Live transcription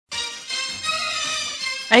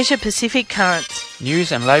Asia-Pacific Currents.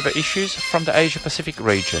 News and labour issues from the Asia-Pacific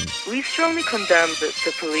region. We strongly condemn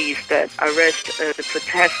the police that arrest the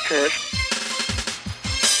protesters.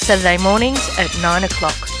 Saturday mornings at 9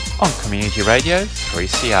 o'clock. On Community Radio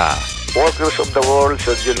 3CR. Workers of the world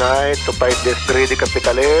should unite to fight this greedy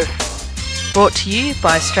capitalists. Brought to you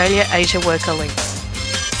by Australia Asia Worker Links.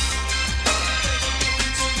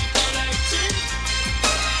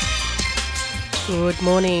 Good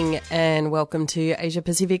morning and welcome to Asia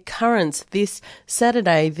Pacific Currents this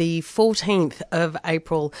Saturday, the 14th of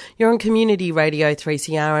April. You're on Community Radio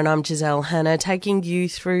 3CR and I'm Giselle Hanna, taking you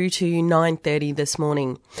through to 9:30 this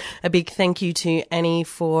morning. A big thank you to Annie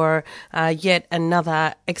for yet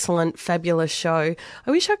another excellent, fabulous show.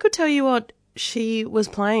 I wish I could tell you what she was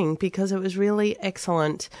playing because it was really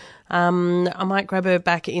excellent. I might grab her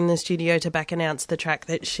back in the studio to back announce the track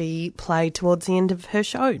that she played towards the end of her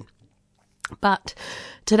show. But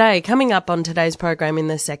today, coming up on today's program in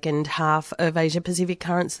the second half of Asia Pacific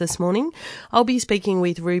Currents this morning, I'll be speaking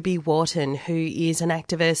with Ruby Wharton, who is an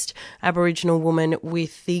activist Aboriginal woman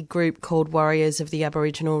with the group called Warriors of the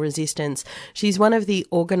Aboriginal Resistance. She's one of the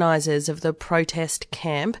organisers of the protest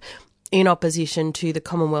camp in opposition to the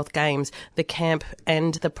Commonwealth Games, the camp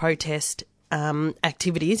and the protest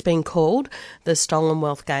activities being called the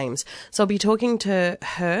Stolenwealth Games. So I'll be talking to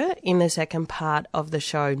her in the second part of the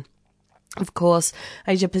show. Of course,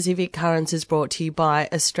 Asia Pacific Currents is brought to you by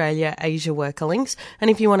Australia Asia Worker Links. And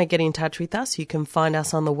if you want to get in touch with us, you can find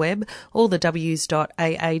us on the web,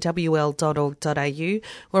 allthews.aawl.org.au.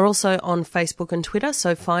 We're also on Facebook and Twitter,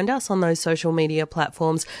 so find us on those social media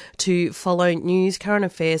platforms to follow news, current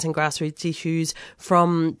affairs and grassroots issues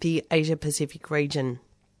from the Asia Pacific region.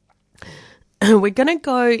 We're going to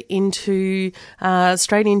go into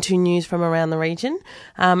straight into news from around the region,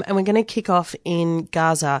 and we're going to kick off in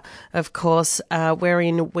Gaza. Of course, we're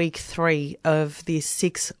in week 3 of this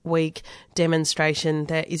 6-week demonstration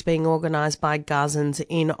that is being organised by Gazans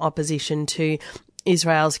in opposition to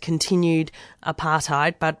Israel's continued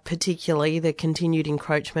apartheid, but particularly the continued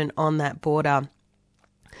encroachment on that border.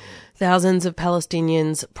 Thousands of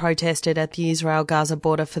Palestinians protested at the Israel-Gaza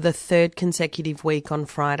border for the third consecutive week on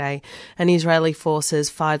Friday, and Israeli forces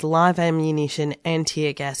fired live ammunition and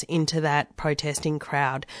tear gas into that protesting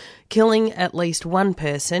crowd, killing at least one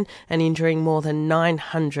person and injuring more than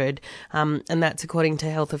 900, and that's according to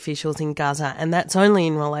health officials in Gaza, and that's only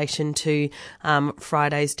in relation to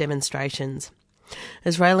Friday's demonstrations.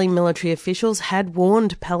 Israeli military officials had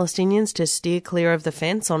warned Palestinians to steer clear of the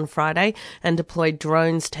fence on Friday and deployed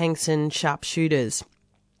drones, tanks and sharpshooters.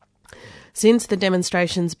 Since the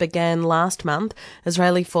demonstrations began last month,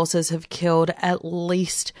 Israeli forces have killed at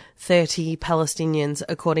least 30 Palestinians,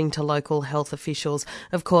 according to local health officials.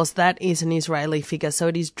 Of course, that is an Israeli figure, so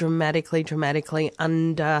it is dramatically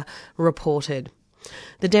underreported.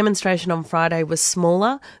 The demonstration on Friday was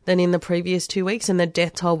smaller than in the previous 2 weeks, and the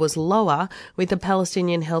death toll was lower, with the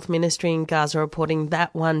Palestinian Health Ministry in Gaza reporting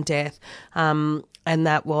that one death, and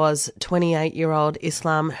that was 28-year-old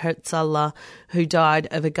Islam Herzallah, who died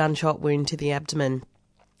of a gunshot wound to the abdomen.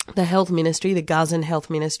 The health ministry, the Gazan health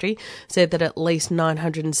ministry, said that at least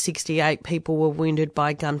 968 people were wounded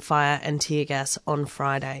by gunfire and tear gas on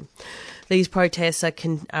Friday. These protests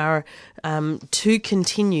are to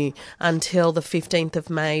continue until the 15th of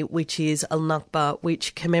May, which is Al-Nakba,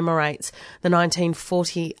 which commemorates the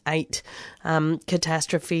 1948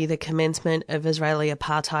 catastrophe, the commencement of Israeli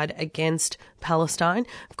apartheid against Palestine.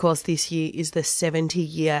 Of course, this year is the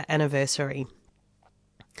 70-year anniversary.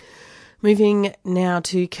 Moving now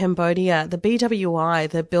to Cambodia, the BWI,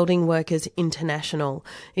 the Building Workers International,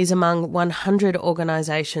 is among 100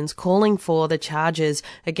 organisations calling for the charges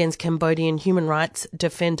against Cambodian human rights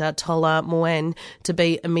defender Tola Muan to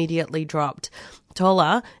be immediately dropped.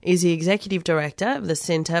 Tola is the Executive Director of the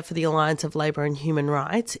Centre for the Alliance of Labour and Human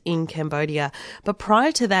Rights in Cambodia. But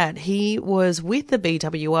prior to that, he was with the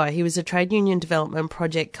BWI. He was a Trade Union Development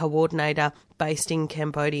Project Coordinator based in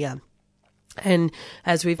Cambodia. And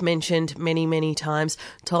as we've mentioned many, many times,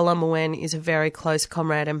 Tola Muan is a very close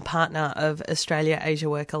comrade and partner of Australia Asia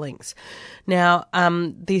Worker Links. Now,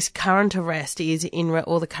 this current arrest is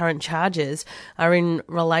or the current charges are in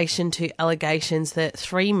relation to allegations that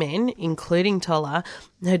 3 men, including Tola,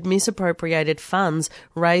 had misappropriated funds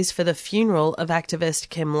raised for the funeral of activist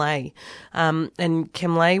Kem Lay. And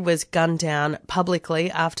Kem Lay was gunned down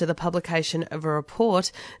publicly after the publication of a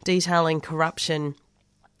report detailing corruption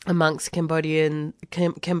amongst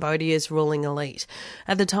Cambodia's ruling elite.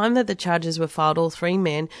 At the time that the charges were filed, all three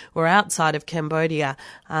men were outside of Cambodia,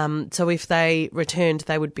 so if they returned,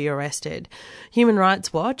 they would be arrested. Human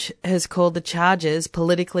Rights Watch has called the charges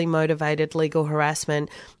politically motivated legal harassment,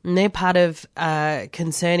 and they're part of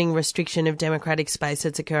concerning restriction of democratic space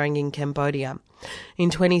that's occurring in Cambodia. In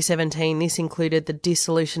 2017, this included the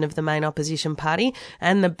dissolution of the main opposition party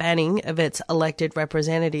and the banning of its elected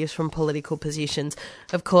representatives from political positions.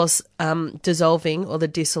 Of course, dissolving or the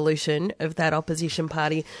dissolution of that opposition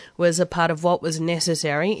party was a part of what was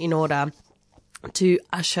necessary in order to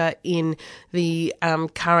usher in the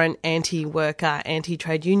current anti-worker,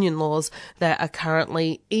 anti-trade union laws that are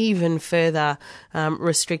currently even further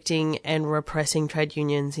restricting and repressing trade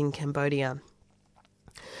unions in Cambodia.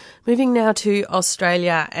 Moving now to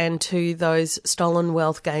Australia and to those Stolen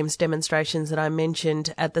Wealth Games demonstrations that I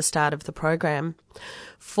mentioned at the start of the program.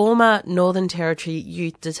 Former Northern Territory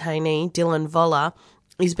youth detainee Dylan Voller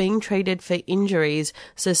is being treated for injuries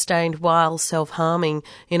sustained while self-harming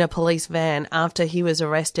in a police van after he was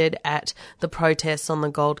arrested at the protests on the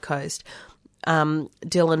Gold Coast.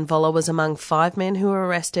 Dylan Voller was among 5 men who were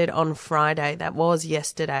arrested on Friday, that was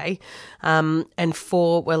yesterday, and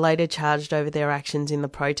 4 were later charged over their actions in the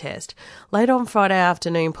protest. Late on Friday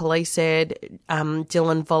afternoon, police said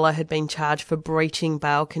Dylan Voller had been charged for breaching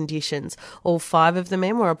bail conditions. All 5 of the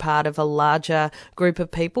men were a part of a larger group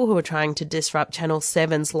of people who were trying to disrupt Channel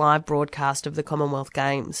 7's live broadcast of the Commonwealth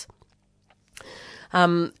Games.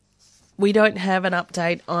 We don't have an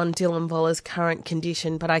update on Dylan Voller's current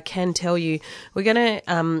condition, but I can tell you we're going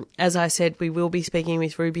to, as I said, we will be speaking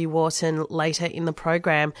with Ruby Wharton later in the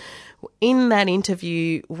program. In that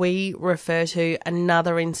interview, we refer to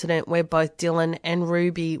another incident where both Dylan and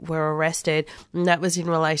Ruby were arrested, and that was in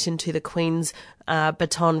relation to the Queen's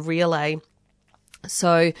Baton Relay.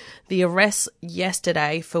 So the arrests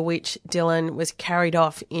yesterday, for which Dylan was carried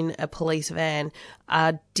off in a police van,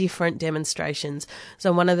 are different demonstrations.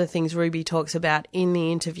 So one of the things Ruby talks about in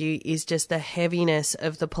the interview is just the heaviness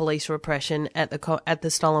of the police repression at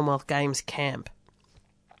the Stolen Wealth Games camp.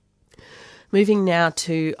 Moving now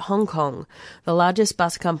to Hong Kong, the largest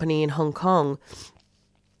bus company in Hong Kong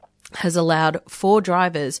has allowed 4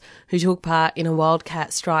 drivers who took part in a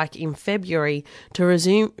wildcat strike in February to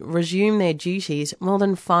resume their duties more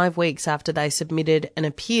than 5 weeks after they submitted an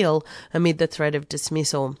appeal amid the threat of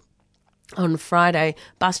dismissal. On Friday,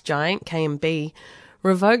 bus giant KMB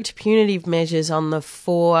revoked punitive measures on the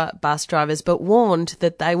 4 bus drivers but warned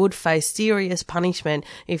that they would face serious punishment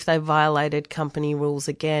if they violated company rules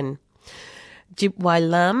again. Jip Wai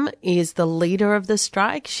Lam is the leader of the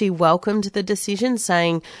strike. She welcomed the decision,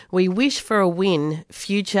 saying, "We wish for a win-win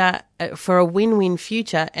future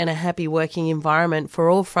and a happy working environment for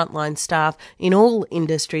all frontline staff in all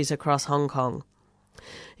industries across Hong Kong."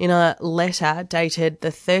 In a letter dated the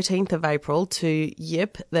 13th of April to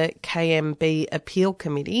Yip, the KMB Appeal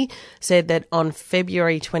Committee said that on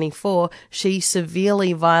February 24, she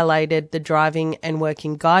severely violated the driving and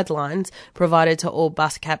working guidelines provided to all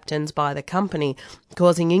bus captains by the company,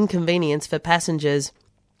 causing inconvenience for passengers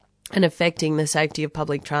and affecting the safety of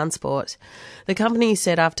public transport. The company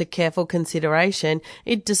said after careful consideration,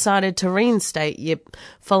 it decided to reinstate Yip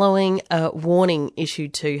following a warning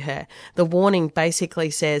issued to her. The warning basically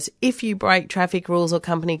says, if you break traffic rules or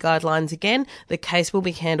company guidelines again, the case will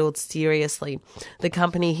be handled seriously. The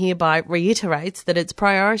company hereby reiterates that its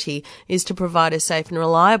priority is to provide a safe and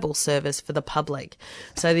reliable service for the public.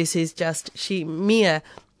 So this is just mere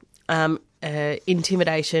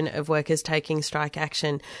intimidation of workers taking strike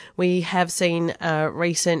action. We have seen a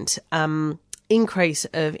recent increase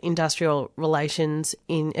of industrial relations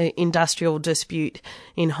in industrial dispute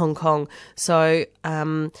in Hong Kong. So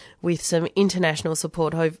with some international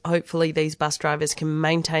support, hopefully these bus drivers can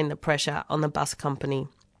maintain the pressure on the bus company.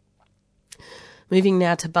 Moving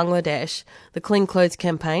now to Bangladesh, the Clean Clothes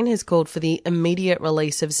Campaign has called for the immediate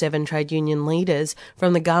release of 7 trade union leaders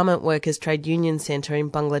from the Garment Workers Trade Union Centre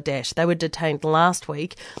in Bangladesh. They were detained last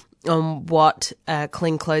week on what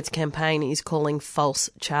Clean Clothes Campaign is calling false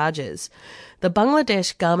charges. The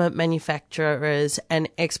Bangladesh Garment Manufacturers and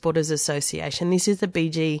Exporters Association, this is the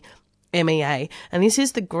BGMEA, and this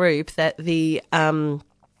is the group that the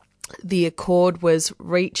accord was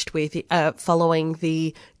reached with following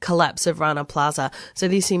the collapse of Rana Plaza. So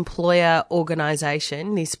this employer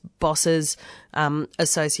organisation, this bosses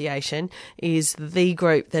association, is the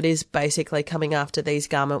group that is basically coming after these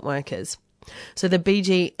garment workers. So the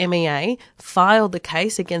BGMEA filed the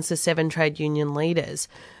case against the 7 trade union leaders.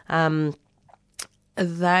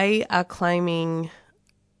 They are claiming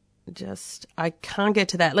I can't get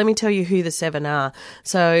to that. Let me tell you who the 7 are.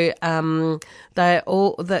 So, they're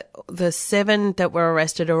all, the 7 that were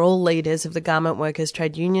arrested are all leaders of the Garment Workers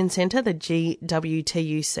Trade Union Centre, the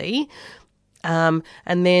GWTUC. And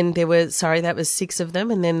then that was 6 of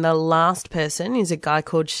them. And then the last person is a guy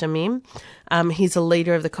called Shamim. He's a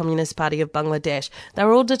leader of the Communist Party of Bangladesh. They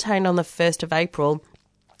were all detained on the 1st of April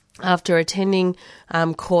after attending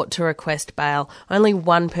court to request bail. Only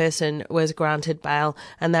one person was granted bail,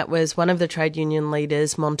 and that was one of the trade union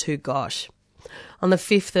leaders, Montu Ghosh. On the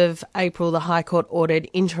 5th of April, the High Court ordered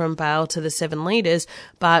interim bail to the 7 leaders,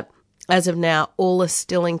 but as of now, all are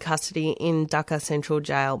still in custody in Dhaka Central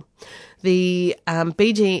Jail. The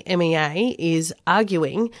BGMEA is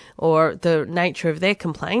arguing, or the nature of their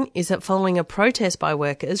complaint, is that following a protest by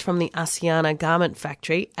workers from the Asiana garment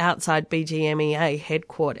factory outside BGMEA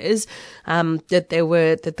headquarters, arguing that the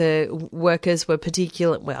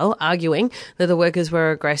workers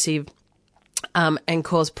were aggressive and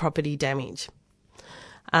caused property damage.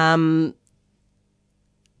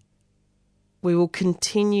 We will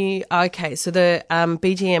continue. Okay, so the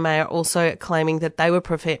BGMA are also claiming that they were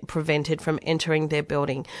prevented from entering their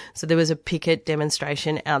building. So there was a picket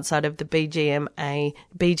demonstration outside of the BGMEA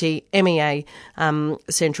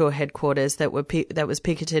central headquarters that was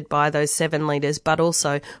picketed by those 7 leaders, but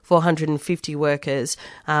also 450 workers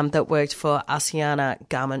that worked for Asiana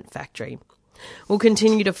Garment Factory. We'll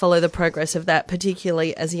continue to follow the progress of that,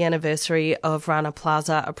 particularly as the anniversary of Rana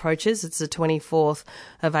Plaza approaches. It's the 24th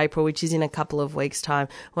of April, which is in a couple of weeks' time.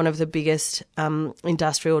 One of the biggest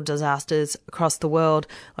industrial disasters across the world.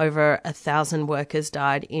 Over 1,000 workers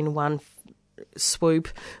died in one swoop,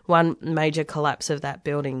 one major collapse of that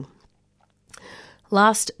building.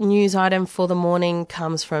 Last news item for the morning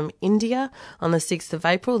comes from India. On the 6th of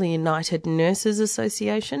April, the United Nurses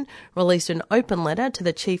Association released an open letter to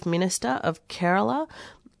the Chief Minister of Kerala.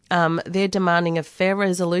 They're demanding a fair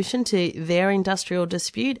resolution to their industrial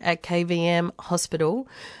dispute at KVM Hospital.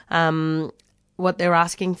 What they're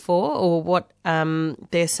asking for, or what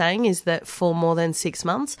they're saying, is that for more than 6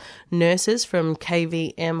 months, nurses from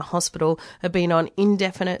KVM Hospital have been on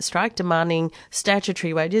indefinite strike, demanding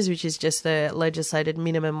statutory wages, which is just the legislated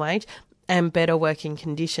minimum wage, and better working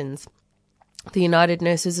conditions. The United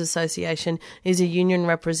Nurses Association is a union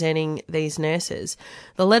representing these nurses.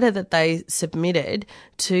 The letter that they submitted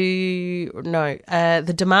the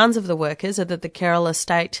demands of the workers are that the Kerala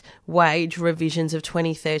state wage revisions of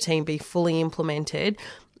 2013 be fully implemented.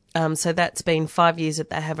 So that's been 5 years that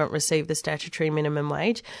they haven't received the statutory minimum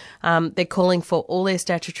wage. They're calling for all their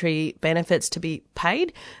statutory benefits to be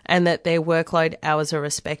paid and that their workload hours are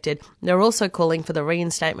respected. They're also calling for the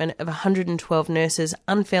reinstatement of 112 nurses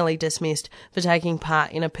unfairly dismissed for taking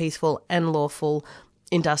part in a peaceful and lawful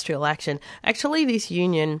industrial action. Actually, this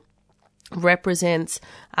union represents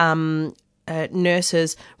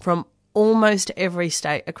nurses from almost every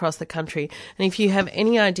state across the country. And if you have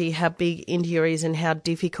any idea how big India is and how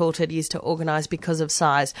difficult it is to organise because of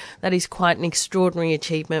size, that is quite an extraordinary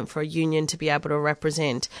achievement for a union to be able to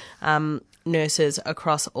represent nurses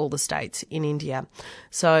across all the states in India.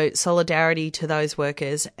 So solidarity to those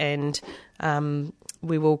workers, and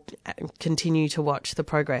we will continue to watch the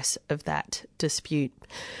progress of that dispute.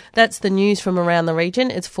 That's the news from around the region.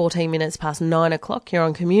 It's 14 minutes past 9 o'clock. You're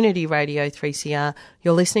on Community Radio 3CR.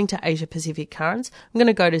 You're listening to Asia Pacific Currents. I'm going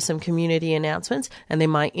to go to some community announcements and then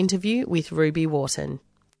my interview with Ruby Wharton.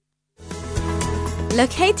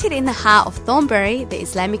 Located in the heart of Thornbury, the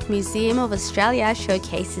Islamic Museum of Australia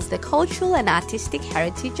showcases the cultural and artistic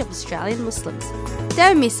heritage of Australian Muslims.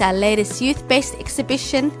 Don't miss our latest youth-based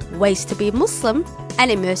exhibition, Ways to be Muslim, and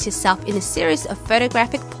immerse yourself in a series of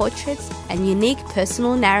photographic portraits and unique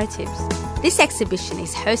personal narratives. This exhibition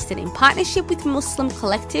is hosted in partnership with Muslim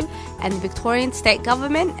Collective and the Victorian State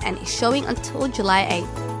Government and is showing until July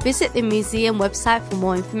 8th. Visit the museum website for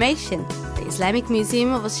more information. The Islamic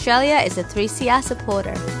Museum of Australia is a 3CR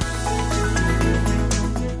supporter.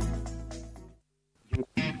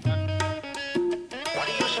 What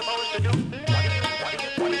are you supposed to do?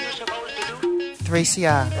 What are you supposed to do?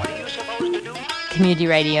 3CR. What are you supposed to do? Community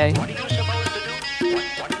Radio. What are you supposed to do?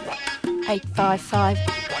 What? 855.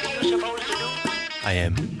 What are you supposed to do? I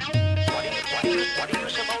am. What are you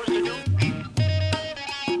supposed to do?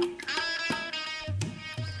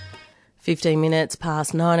 15 minutes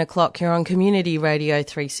past 9 o'clock. You're on Community Radio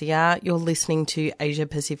 3CR. You're listening to Asia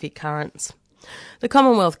Pacific Currents. The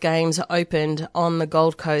Commonwealth Games opened on the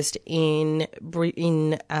Gold Coast in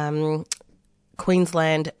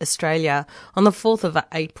Queensland, Australia on the 4th of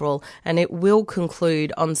April, and it will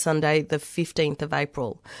conclude on Sunday the 15th of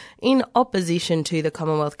April. In opposition to the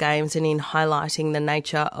Commonwealth Games and in highlighting the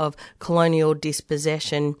nature of colonial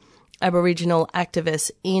dispossession Aboriginal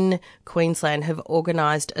activists in Queensland have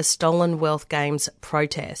organised a Stolen Wealth Games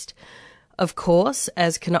protest. Of course,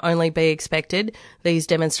 as can only be expected, these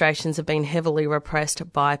demonstrations have been heavily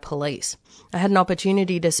repressed by police. I had an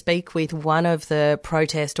opportunity to speak with one of the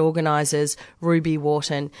protest organisers, Ruby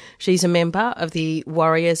Wharton. She's a member of the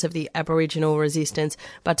Warriors of the Aboriginal Resistance,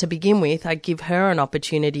 but to begin with, I give her an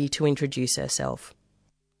opportunity to introduce herself.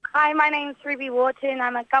 Hi, my name's Ruby Wharton.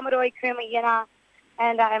 I'm a Gamaroi Kumayina,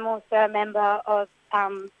 and I'm also a member of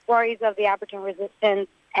Warriors of the Aboriginal Resistance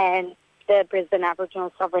and the Brisbane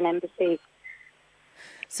Aboriginal Sovereign Embassy.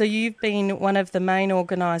 So you've been one of the main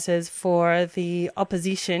organisers for the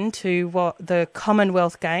opposition to what the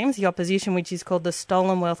Commonwealth Games, the opposition which is called the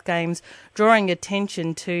Stolen Wealth Games, drawing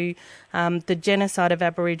attention to the genocide of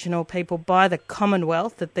Aboriginal people by the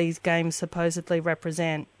Commonwealth that these games supposedly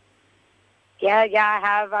represent. Yeah, I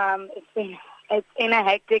have. It's been a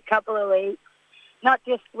hectic couple of weeks, not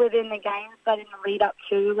just within the games, but in the lead up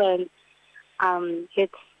to, and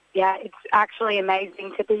it's actually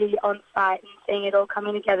amazing to be on site and seeing it all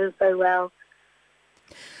coming together so well.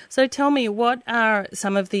 So tell me, what are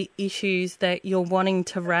some of the issues that you're wanting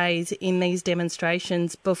to raise in these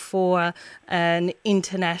demonstrations before an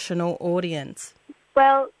international audience?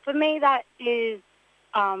 Well, for me that is,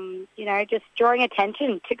 just drawing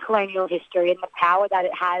attention to colonial history and the power that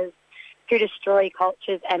it has to destroy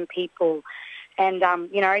cultures and people. And,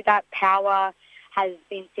 that power has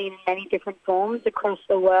been seen in many different forms across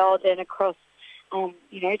the world and across,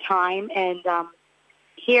 time. And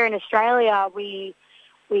here in Australia, we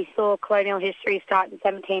saw colonial history start in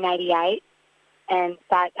 1788, and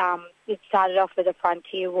that it started off with the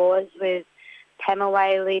Frontier Wars with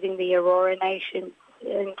Pemulwuy leading the Aurora Nation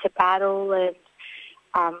into battle,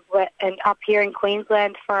 and up here in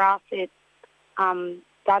Queensland for us, it's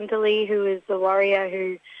Dundalli, who is the warrior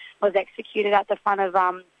who was executed at the front of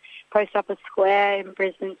Post Office Square in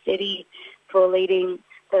Brisbane City for leading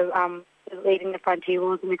the Frontier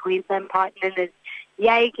Wars in the Queensland part. And then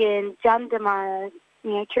there's Yagan, Jundamar,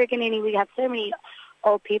 Truganini. We have so many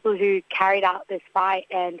old people who carried out this fight,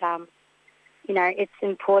 and it's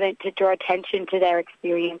important to draw attention to their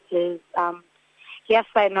experiences. Yes,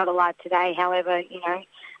 they're not alive today. However,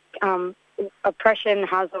 oppression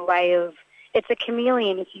has a way of, it's a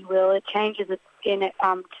chameleon, if you will. It changes its skin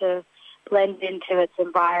to blend into its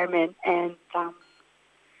environment, and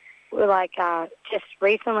just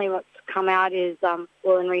recently what's come out is,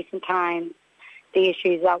 in recent times, the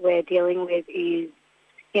issues that we're dealing with is,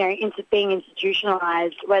 being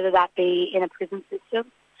institutionalized, whether that be in a prison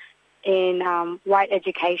system, in white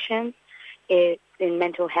education, it's in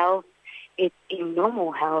mental health, it's in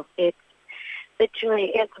normal health, it's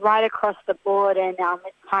right across the board, and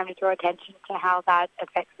it's time to draw attention to how that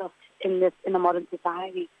affects us in the modern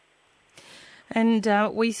society. And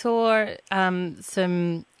we saw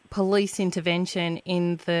some police intervention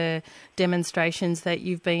in the demonstrations that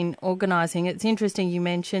you've been organising. It's interesting you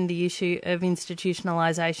mentioned the issue of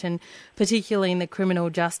institutionalisation, particularly in the criminal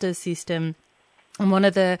justice system. And one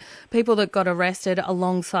of the people that got arrested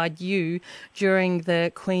alongside you during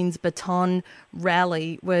the Queen's Baton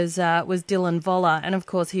rally was Dylan Voller, and of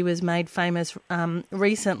course he was made famous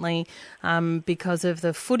recently because of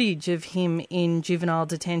the footage of him in juvenile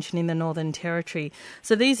detention in the Northern Territory.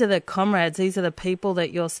 So these are the comrades, these are the people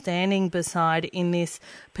that you're standing beside in this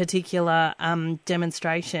particular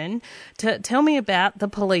demonstration. Tell me about the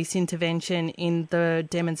police intervention in the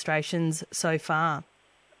demonstrations so far.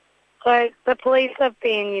 So the police have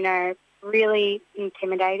been, really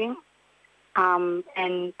intimidating,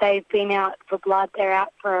 and they've been out for blood, they're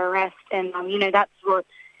out for arrest, and, that's what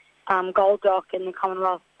Goldock and the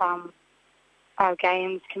Commonwealth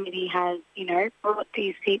Games Committee has, brought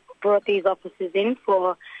these officers in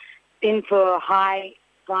for high,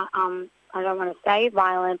 I don't want to say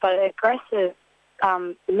violent, but aggressive,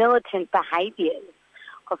 militant behaviours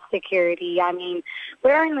of security. I mean,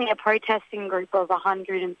 we're only a protesting group of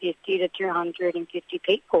 150 to 250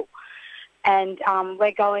 people, and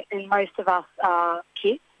and most of us are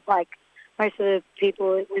kids. Like, most of the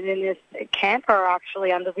people within this camp are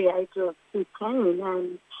actually under the age of 15,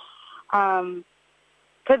 and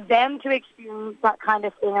for them to experience that kind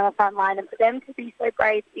of thing on the front line, and for them to be so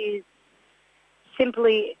brave is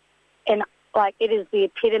simply, it is the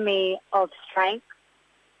epitome of strength.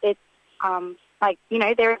 It's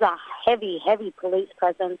there is a heavy, heavy police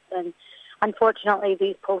presence, and unfortunately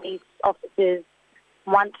these police officers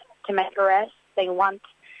want to make arrests. They want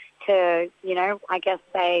to,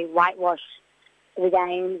 they whitewash the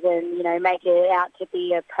games and, make it out to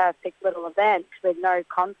be a perfect little event with no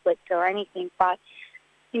conflict or anything. But,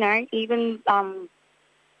 even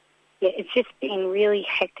it's just been really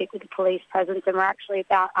hectic with the police presence, and we're actually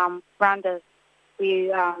about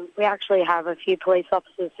we actually have a few police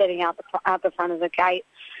officers sitting out the front of the gate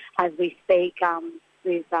as we speak.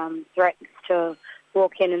 With threats to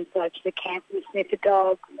walk in and search the camp and sniff the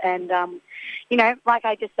dogs, and like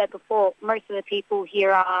I just said before, most of the people here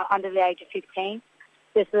are under the age of 15.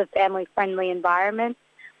 This is a family-friendly environment.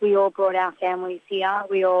 We all brought our families here.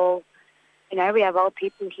 We all, we have old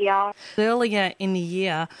people here. Earlier in the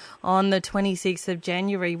year, on the 26th of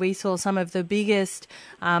January, we saw some of the biggest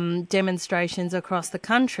demonstrations across the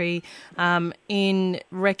country in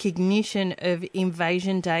recognition of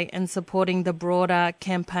Invasion Day and supporting the broader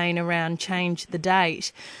campaign around Change the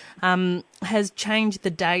Date. Has Change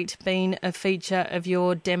the Date been a feature of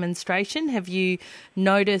your demonstration? Have you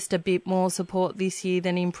noticed a bit more support this year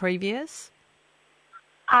than in previous?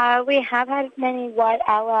 We have had many white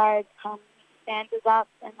allies come stand with us,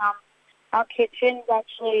 and our kitchen's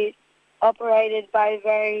actually operated by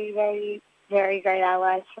very, very, very great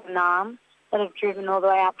allies from NAM that have driven all the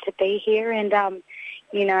way up to be here. And,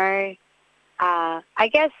 I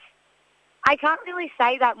guess I can't really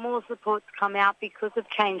say that more support's come out because of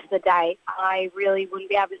Change the Date. I really wouldn't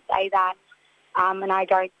be able to say that, and I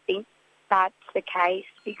don't think that's the case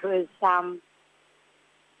because,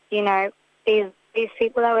 these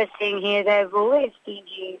people that we're seeing here, they've always been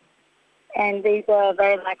here. And these are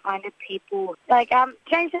very like-minded people.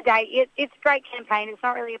 Change the Date, it's a great campaign. It's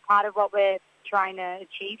not really a part of what we're trying to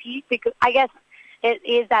achieve here, because I guess it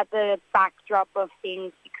is at the backdrop of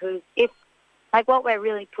things, because what we're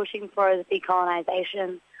really pushing for is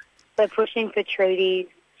decolonisation. We're pushing for treaties.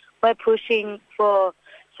 We're pushing for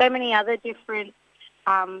so many other different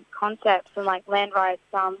concepts and land rights.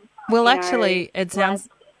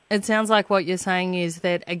 It sounds like what you're saying is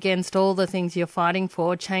that against all the things you're fighting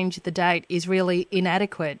for, Change the Date is really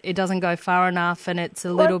inadequate. It doesn't go far enough, and it's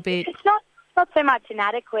a little bit... It's not so much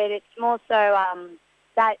inadequate. It's more so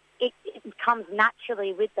that it comes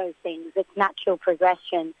naturally with those things. It's natural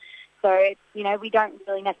progression. So, we don't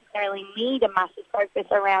really necessarily need a massive focus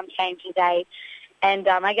around Change the Date. And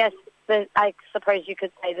I suppose you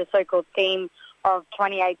could say the so-called theme of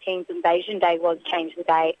 2018's Invasion Day was Change the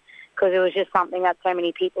Date, because it was just something that so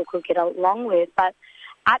many people could get along with. But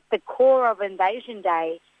at the core of Invasion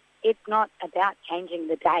Day, it's not about changing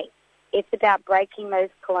the date. It's about breaking those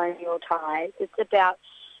colonial ties. It's about,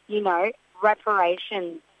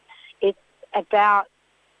 reparations. It's about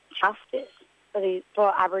justice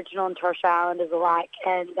for Aboriginal and Torres Strait Islanders alike.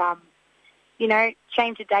 And,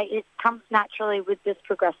 Change the Date, it comes naturally with this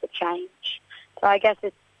progressive change. So I guess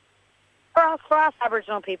it's, for us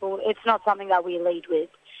Aboriginal people, it's not something that we lead with.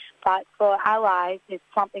 But for allies, it's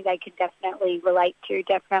something they can definitely relate to,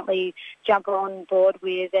 definitely jump on board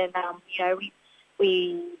with. And,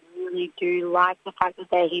 we really do like the fact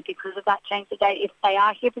that they're here because of that Change the Date, if they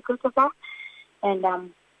are here because of that.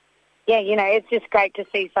 And, it's just great to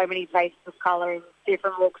see so many faces of colour and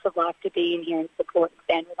different walks of life to be in here and support and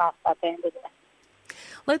stand with us at the end of the day.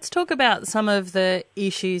 Let's talk about some of the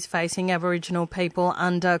issues facing Aboriginal people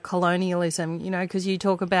under colonialism, because you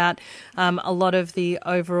talk about a lot of the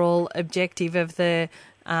overall objective of the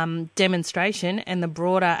demonstration and the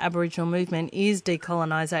broader Aboriginal movement is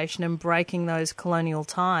decolonisation and breaking those colonial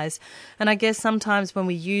ties. And I guess sometimes when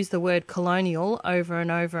we use the word colonial over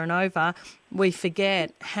and over and over, we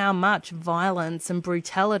forget how much violence and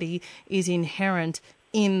brutality is inherent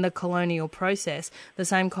in the colonial process. The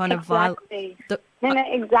same kind of violence...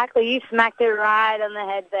 Exactly. You smacked it right on the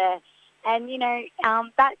head there. And,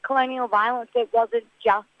 that colonial violence, it wasn't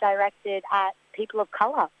just directed at people of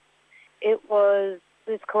colour.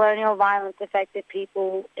 This colonial violence affected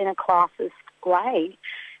people in a classist way.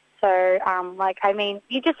 So,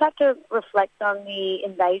 you just have to reflect on the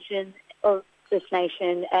invasion of this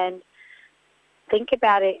nation and think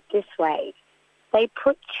about it this way. They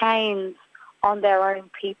put chains on their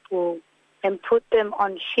own people and put them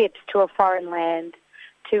on ships to a foreign land.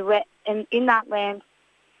 And in that land,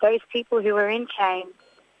 those people who were in chains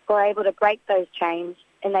were able to break those chains,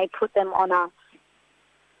 and they put them on us.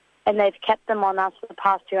 And they've kept them on us for the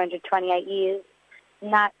past 228 years.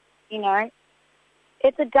 And that,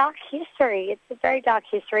 it's a dark history. It's a very dark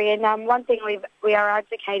history. And one thing we are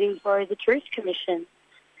advocating for is a truth commission.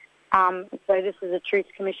 So this is a truth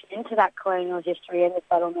commission into that colonial history and the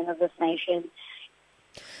settlement of this nation.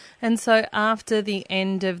 And so after the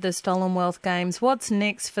end of the Stolen Wealth Games, what's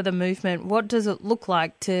next for the movement? What does it look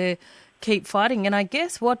like to keep fighting? And I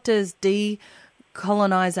guess what does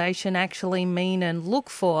decolonisation actually mean and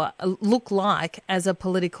look like as a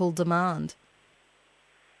political demand?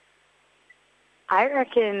 I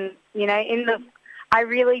reckon, I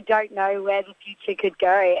really don't know where the future could go.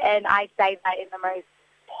 And I say that in the most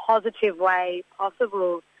positive way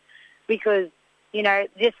possible because, you know,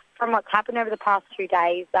 just from what's happened over the past 2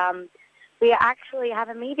 days, we actually have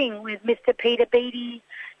a meeting with Mr. Peter Beattie,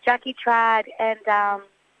 Jackie Trad, and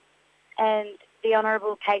the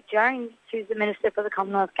Honourable Kate Jones, who's the Minister for the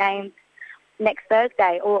Commonwealth Games, next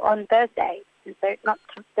Thursday, or on Thursday, so not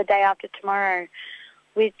the day after tomorrow,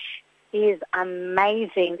 which is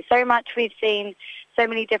amazing. So much we've seen, so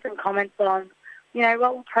many different comments on, you know,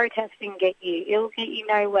 what will protesting get you? It'll get you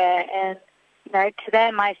nowhere. And, you know, to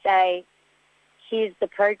them I say, here's the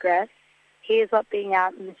progress. Here's what being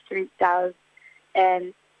out in the streets does.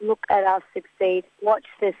 And look at us succeed. Watch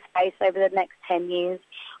this space over the next 10 years.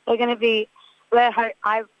 We're going to be,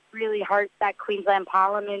 I really hope that Queensland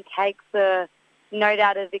Parliament takes the note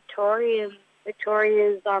out of Victoria's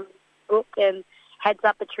book and heads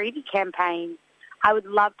up a treaty campaign. I would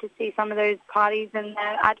love to see some of those parties and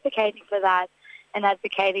advocating for that and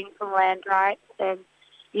advocating for land rights and,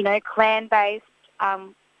 you know, clan-based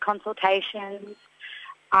consultations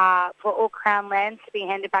for all Crown lands to be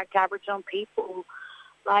handed back to Aboriginal people.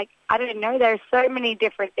 Like, I don't know, there's so many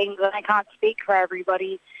different things and I can't speak for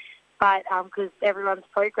everybody, but because everyone's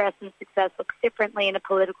progress and success looks differently in a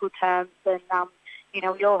political terms and, you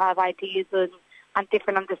know, we all have ideas and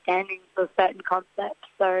different understandings of certain concepts,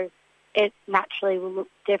 so it naturally will look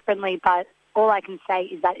differently, but all I can say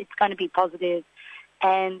is that it's going to be positive.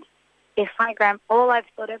 And if all I've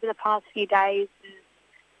thought over the past few days is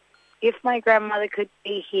if my grandmother could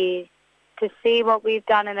be here to see what we've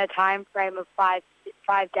done in a time frame of five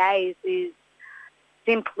days is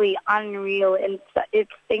simply unreal, and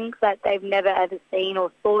it's things that they've never ever seen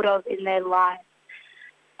or thought of in their life.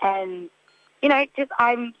 And, you know, just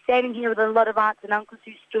I'm standing here with a lot of aunts and uncles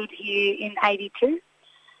who stood here in 82,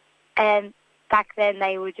 and back then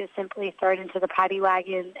they were just simply thrown into the paddy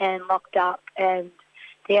wagon and locked up, and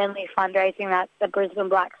the only fundraising that the Brisbane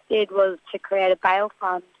Blacks did was to create a bail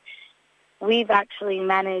fund. We've actually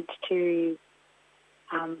managed to,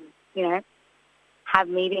 you know, have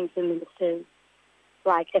meetings with ministers,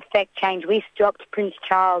 like affect change. We stopped Prince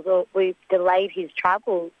Charles, or we delayed his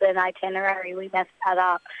travels, an itinerary, we messed that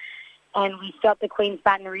up. And we stopped the Queen's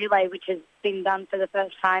Baton Relay, which has been done for the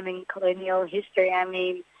first time in colonial history. I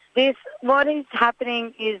mean, what is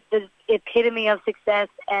happening is the epitome of success,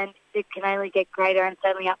 and it can only get greater and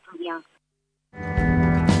certainly up from here.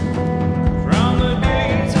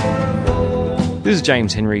 This is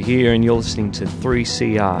James Henry here, and you're listening to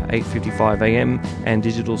 3CR 8:55 AM and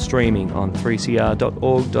digital streaming on 3cr.org.au.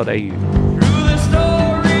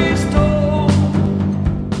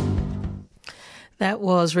 That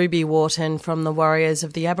was Ruby Wharton from the Warriors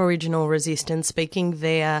of the Aboriginal Resistance speaking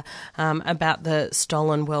there about the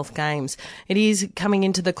Stolen Wealth Games. It is coming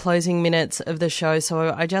into the closing minutes of the show,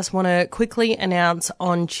 so I just want to quickly announce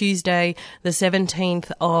on Tuesday, the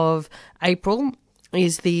 17th of April,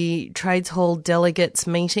 is the Trades Hall Delegates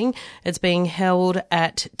meeting. It's being held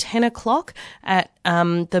at 10 o'clock at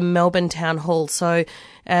the Melbourne Town Hall. So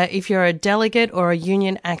if you're a delegate or a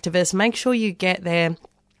union activist, make sure you get there.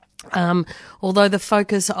 Although the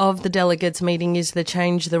focus of the delegates meeting is the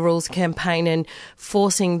Change the Rules campaign and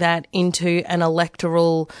forcing that into an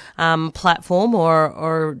electoral platform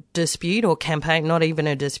or dispute or campaign, not even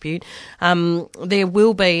a dispute, there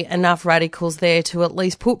will be enough radicals there to at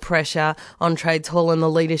least put pressure on Trades Hall and the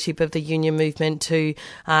leadership of the union movement to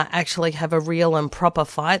actually have a real and proper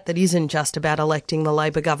fight that isn't just about electing the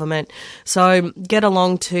Labor government. So get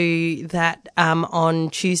along to that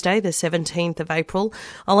on Tuesday, the 17th of April.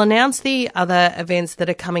 I'll announce the other events that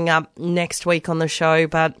are coming up next week on the show,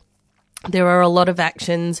 but there are a lot of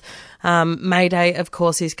actions. May Day, of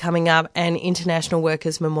course, is coming up, and International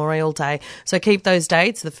Workers' Memorial Day. So keep those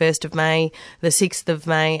dates, the 1st of May, the 6th of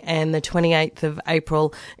May, and the 28th of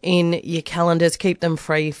April in your calendars. Keep them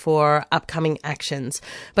free for upcoming actions.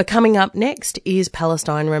 But coming up next is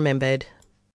Palestine Remembered.